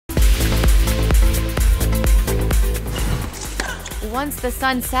once the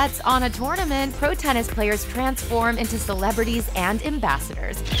sun sets on a tournament, pro tennis players transform into celebrities and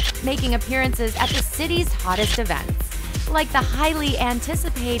ambassadors, making appearances at the city's hottest events. Like the highly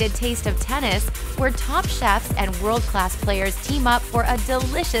anticipated Taste of Tennis, where top chefs and world-class players team up for a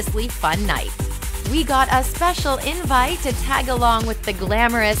deliciously fun night. We got a special invite to tag along with the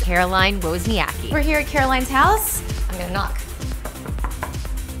glamorous Caroline Wozniacki. We're here at Caroline's house. I'm gonna knock.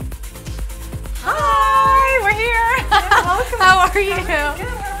 Hi, we're here. Yeah, welcome. How are you? Good,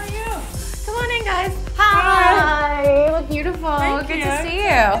 how are you? Come on in, guys. Hi. You look beautiful. Thank Good you. to see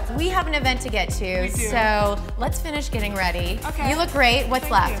you. We have an event to get to, We do. so let's finish getting ready. Okay. You look great. What's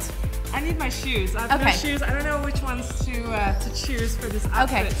Thank left? you. I need my shoes. I have no Okay. shoes. I don't know which ones to choose for this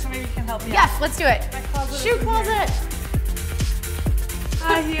outfit. Okay. So maybe you can help me Yes, out. let's do it. My closet is Shoe in closet. here.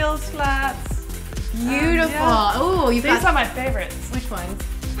 High heels, flats. Beautiful. Yeah. Oh, you've These got are my favorites. which ones?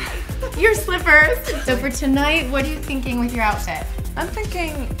 Your slippers. So for tonight, what are you thinking with your outfit? I'm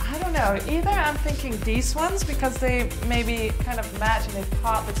thinking, I don't know, either I'm thinking these ones because they maybe kind of match and they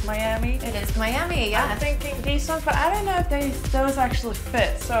pop. It's Miami. It is Miami, yeah. I'm thinking these ones, but I don't know if those actually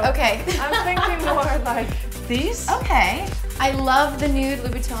fit. So Okay. I'm thinking more like these. Okay. I love the nude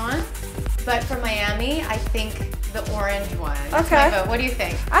Louboutin, but for Miami, I think the orange one. That's Okay. my vote. What do you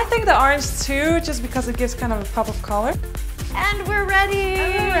think? I think the orange too, just because it gives kind of a pop of color. And we're ready.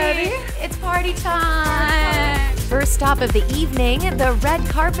 And we're ready. It's party time. First stop of the evening, the red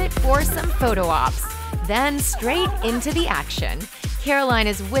carpet for some photo ops. Then straight into the action. Caroline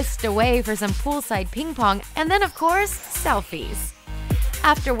is whisked away for some poolside ping pong, and then of course, selfies.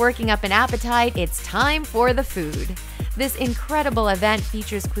 After working up an appetite, it's time for the food. This incredible event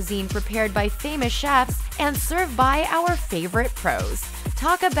features cuisine prepared by famous chefs and served by our favorite pros.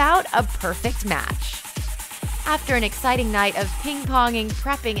 Talk about a perfect match. After an exciting night of ping-ponging,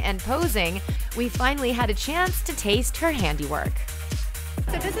 prepping, and posing, we finally had a chance to taste her handiwork.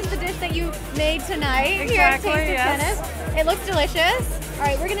 So this is the dish that you made tonight here at Exactly, Taste of yes. Tennis. It looks delicious. All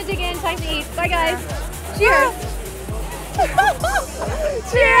right, we're gonna dig in, time to eat. Bye guys. Cheers.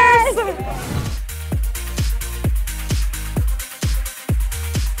 Cheers.